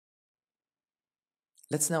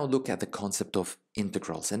Let's now look at the concept of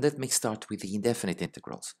integrals, and let me start with the indefinite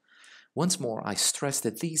integrals. Once more, I stress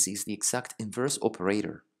that this is the exact inverse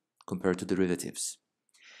operator compared to derivatives.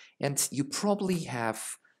 And you probably have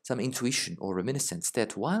some intuition or reminiscence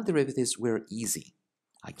that while derivatives were easy,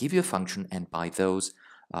 I give you a function, and by those,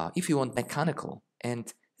 if you want mechanical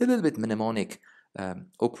and a little bit mnemonic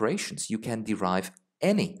operations, you can derive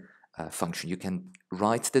any function. You can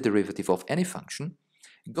write the derivative of any function.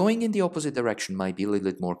 Going in the opposite direction might be a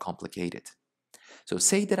little bit more complicated. So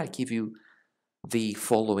say that I give you the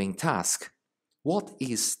following task. What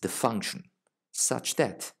is the function such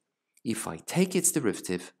that if I take its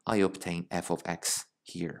derivative, I obtain f of x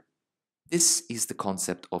here? This is the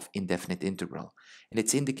concept of indefinite integral, and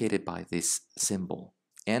it's indicated by this symbol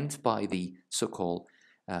and by the so-called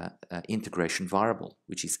integration variable,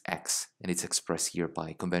 which is x, and it's expressed here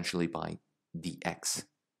conventionally by dx.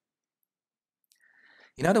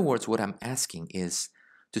 In other words, what I'm asking is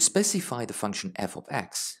to specify the function f of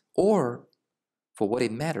x, or for what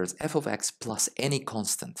it matters, f of x plus any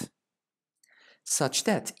constant, such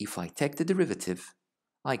that if I take the derivative,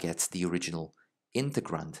 I get the original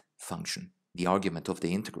integrand function, the argument of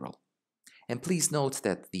the integral. And please note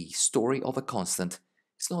that the story of a constant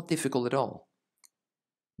is not difficult at all.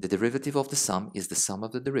 The derivative of the sum is the sum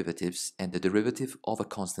of the derivatives, and the derivative of a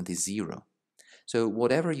constant is 0. So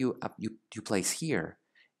whatever you place here,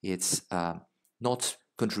 it's not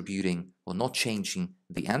contributing or not changing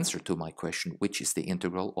the answer to my question, which is the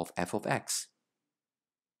integral of f of x.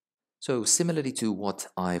 So similarly to what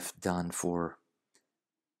I've done for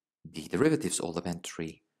the derivatives of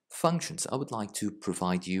elementary functions, I would like to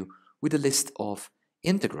provide you with a list of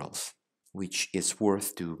integrals, which is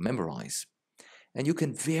worth to memorize. And you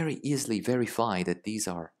can very easily verify that these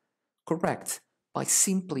are correct by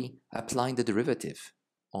simply applying the derivative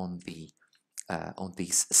on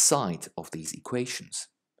this side of these equations.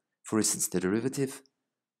 For instance, the derivative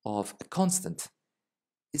of a constant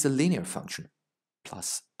is a linear function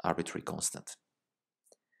plus arbitrary constant.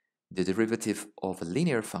 The derivative of a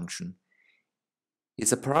linear function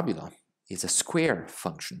is a parabola, is a square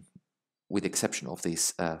function, with the exception of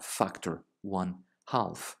this factor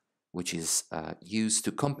 1/2, which is used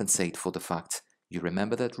to compensate for the fact, you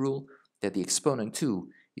remember that rule, that the exponent 2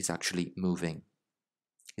 is actually moving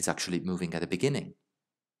at the beginning.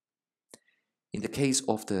 In the case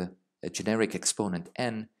of the generic exponent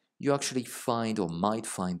n, you actually find or might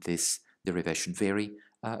find this derivation very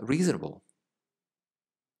reasonable.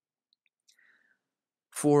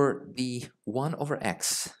 For the 1 over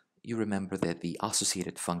x, you remember that the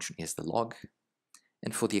associated function is the log,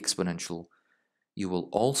 and for the exponential, you will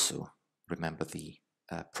also remember the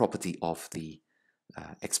property of the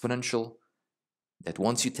exponential, that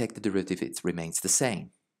once you take the derivative, it remains the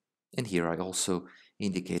same. And here I also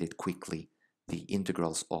indicated quickly the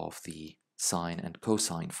integrals of the sine and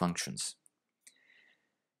cosine functions.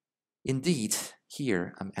 Indeed,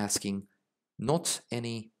 here I'm asking not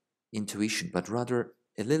any intuition, but rather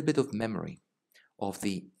a little bit of memory of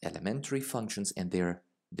the elementary functions and their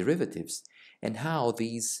derivatives, and how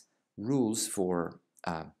these rules for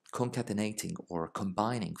concatenating or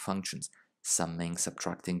combining functions, summing,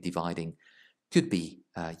 subtracting, dividing, could be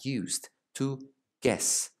used to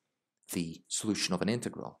guess the solution of an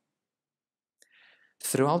integral.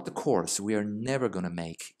 Throughout the course, we are never going to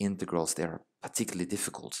make integrals that are particularly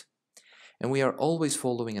difficult, and we are always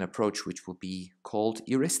following an approach which will be called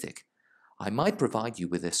heuristic. I might provide you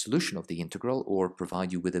with a solution of the integral, or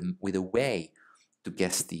provide you with a way to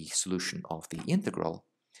guess the solution of the integral,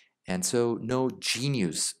 and so no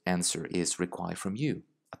genius answer is required from you,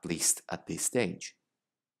 at least at this stage.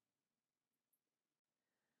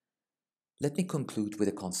 Let me conclude with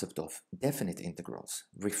the concept of definite integrals,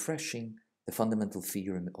 refreshing the fundamental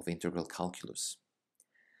theorem of integral calculus.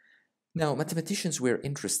 Now, mathematicians were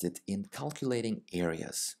interested in calculating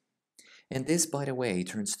areas, and this, by the way,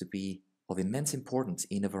 turns to be of immense importance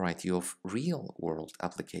in a variety of real-world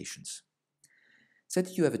applications. Say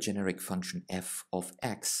that you have a generic function f of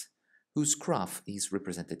x, whose graph is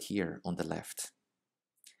represented here on the left.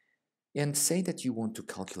 And say that you want to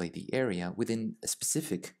calculate the area within a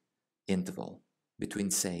specific interval between,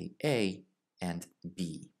 say, a and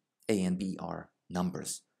b. A and b are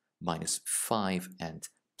numbers, -5 and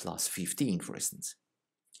 +15, for instance.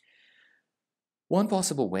 One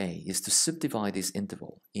possible way is to subdivide this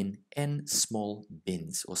interval in n small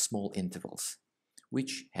bins or small intervals,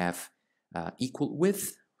 which have equal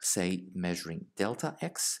width, say measuring delta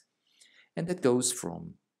x, and that goes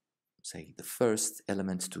from, say, the first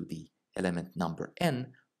element to the element number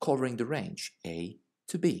n, covering the range a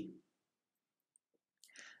to b.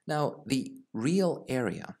 Now, the real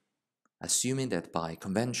area assuming that by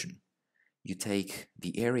convention you take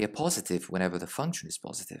the area positive whenever the function is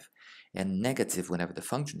positive and negative whenever the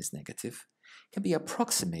function is negative, can be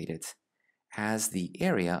approximated as the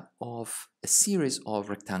area of a series of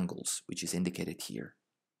rectangles, which is indicated here.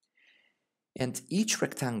 And each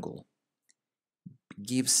rectangle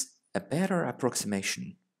gives a better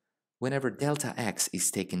approximation whenever delta x is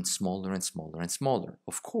taken smaller and smaller and smaller.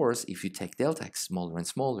 Of course, if you take delta x smaller and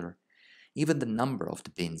smaller, even the number of the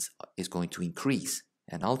bins is going to increase,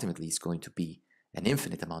 and ultimately it's going to be an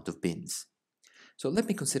infinite amount of bins. So let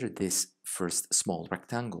me consider this first small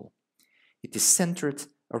rectangle. It is centered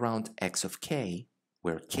around x of k,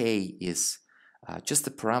 where k is just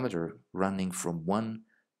a parameter running from 1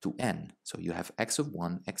 to n. So you have x of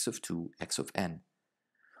 1, x of 2, x of n.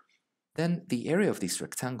 Then the area of this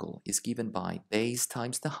rectangle is given by base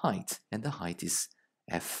times the height, and the height is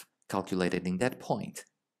f calculated in that point.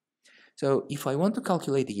 So if I want to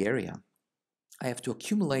calculate the area, I have to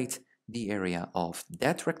accumulate the area of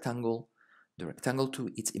that rectangle, the rectangle to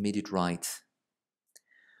its immediate right,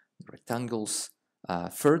 the rectangles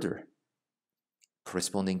further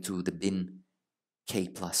corresponding to the bin k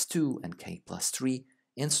plus 2 and k plus 3,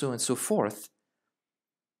 and so on and so forth,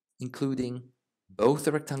 including both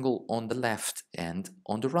the rectangle on the left and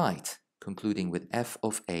on the right, concluding with f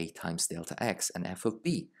of a times delta x and f of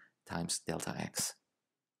b times delta x.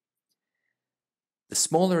 The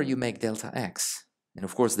smaller you make delta x, and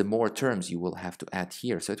of course the more terms you will have to add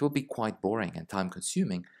here, so it will be quite boring and time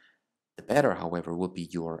consuming, the better, however, will be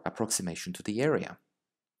your approximation to the area.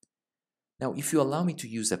 Now, if you allow me to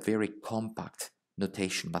use a very compact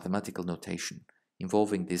notation, mathematical notation,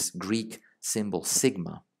 involving this Greek symbol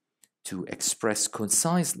sigma, to express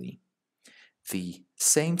concisely the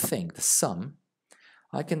same thing, the sum,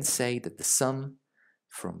 I can say that the sum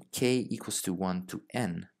from k equals to 1 to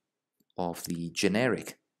n of the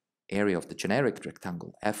generic area of the generic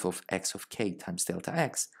rectangle f of x of k times delta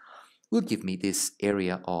x will give me this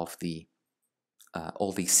area of the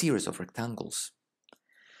all these series of rectangles.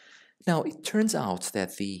 Now, it turns out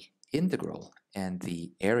that the integral and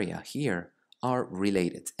the area here are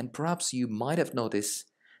related, and perhaps you might have noticed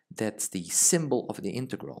that the symbol of the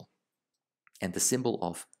integral and the symbol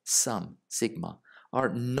of sum, sigma, are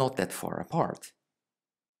not that far apart.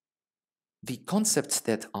 The concept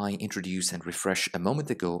that I introduced and refreshed a moment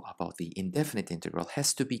ago about the indefinite integral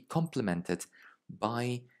has to be complemented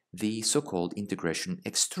by the so-called integration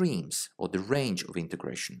extremes, or the range of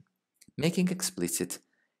integration, making explicit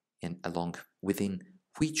and along within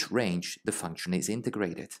which range the function is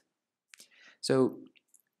integrated. So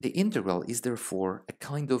the integral is therefore a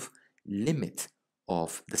kind of limit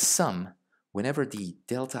of the sum whenever the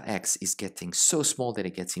delta x is getting so small that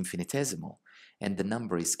it gets infinitesimal and the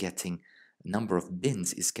number of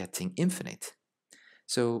bins is getting infinite.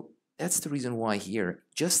 So that's the reason why here,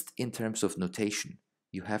 just in terms of notation,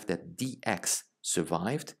 you have that dx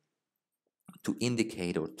survived to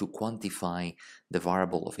indicate or to quantify the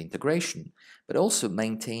variable of integration, but also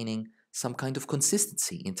maintaining some kind of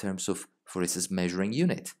consistency in terms of, for instance, measuring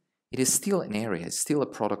unit. It is still an area, it's still a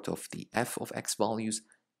product of the f of x values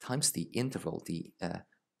times the interval, the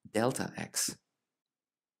delta x.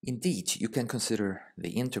 Indeed, you can consider the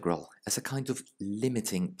integral as a kind of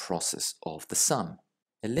limiting process of the sum.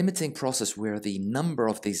 A limiting process where the number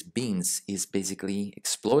of these bins is basically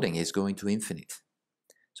exploding, is going to infinite.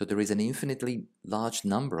 So there is an infinitely large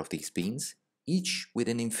number of these bins, each with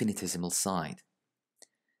an infinitesimal side.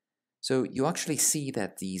 So you actually see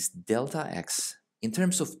that these delta x, in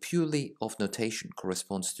terms of purely of notation,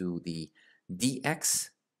 corresponds to the dx,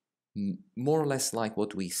 more or less like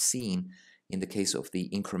what we've seen in the case of the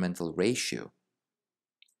incremental ratio.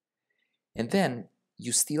 And then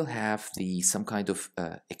you still have some kind of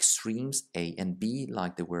extremes a and b,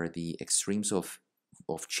 like there were the extremes of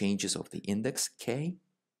changes of the index k.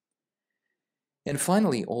 And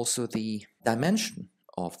finally, also the dimension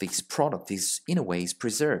of this product is in a way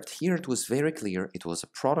preserved. Here it was very clear it was a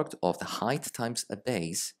product of the height times a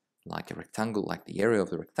base, like a rectangle, like the area of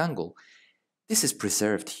the rectangle. This is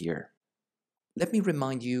preserved here. Let me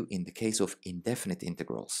remind you, in the case of indefinite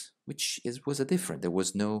integrals, which was a different, there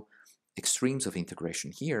was no extremes of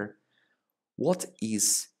integration here, what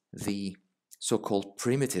is the so-called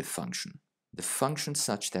primitive function? The function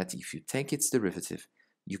such that if you take its derivative,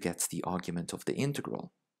 you get the argument of the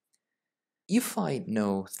integral. If I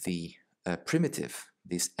know the primitive,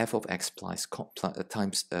 this f of x plus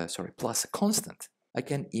a constant, I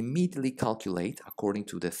can immediately calculate, according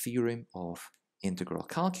to the theorem of integral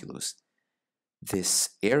calculus, this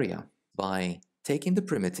area by taking the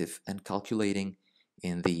primitive and calculating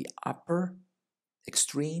in the upper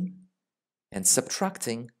extreme and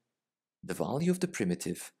subtracting the value of the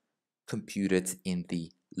primitive computed in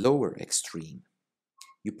the lower extreme.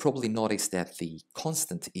 You probably notice that the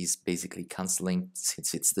constant is basically cancelling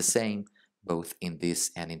since it's the same both in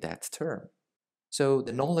this and in that term. So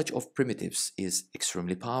the knowledge of primitives is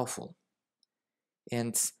extremely powerful.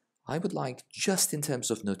 And I would like, just in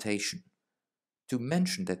terms of notation, to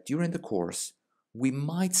mention that during the course, we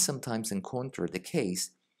might sometimes encounter the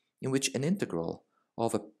case in which an integral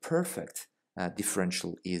of a perfect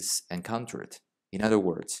differential is encountered. In other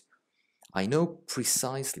words, I know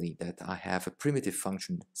precisely that I have a primitive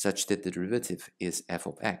function such that the derivative is f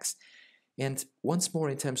of x. And once more,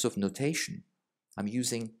 in terms of notation, I'm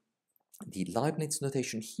using the Leibniz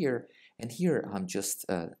notation here, and here I'm just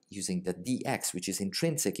using the dx, which is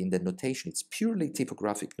intrinsic in the notation. It's purely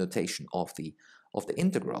typographic notation of the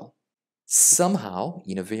integral. Somehow,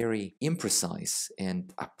 in a very imprecise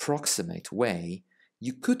and approximate way,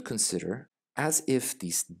 you could consider as if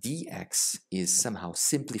this dx is somehow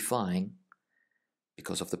simplifying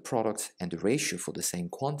because of the product and the ratio for the same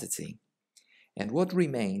quantity. And what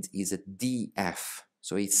remains is a df,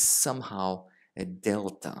 so it's somehow a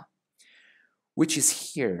delta, which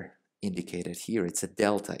is here indicated here. It's a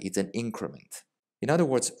delta, it's an increment. In other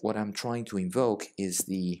words, what I'm trying to invoke is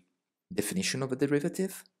the definition of a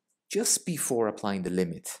derivative just before applying the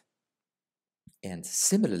limit. And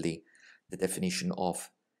similarly, the definition of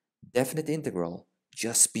definite integral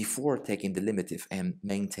just before taking the limit and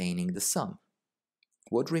maintaining the sum.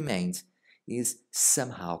 What remains is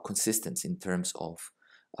somehow consistent in terms of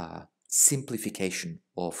simplification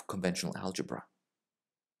of conventional algebra.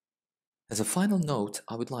 As a final note,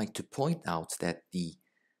 I would like to point out that the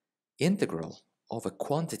integral of a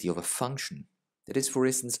quantity of a function that is, for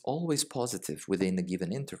instance, always positive within a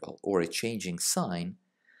given interval or a changing sign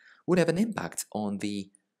would have an impact on the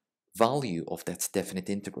value of that definite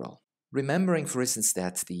integral. Remembering, for instance,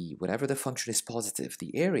 that whatever the function is positive,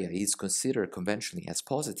 the area is considered conventionally as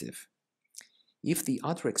positive. If the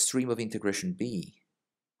other extreme of integration b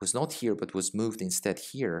was not here but was moved instead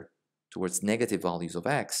here towards negative values of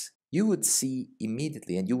x, you would see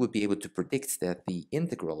immediately and you would be able to predict that the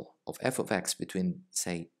integral of f of x between,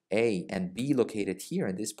 say, a and b located here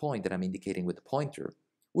in this point that I'm indicating with the pointer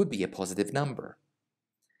would be a positive number.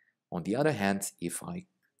 On the other hand, if I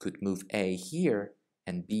could move a here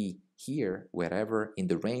and b here, wherever in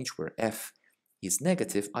the range where f is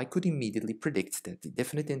negative, I could immediately predict that the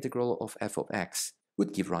definite integral of f of x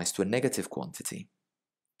would give rise to a negative quantity,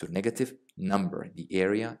 to a negative number. The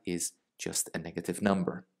area is just a negative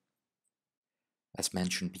number. As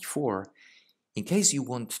mentioned before, in case you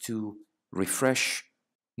want to refresh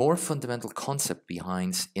more fundamental concept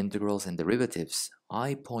behind integrals and derivatives,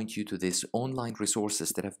 I point you to these online resources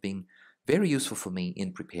that have been very useful for me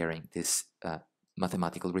in preparing this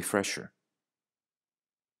mathematical refresher.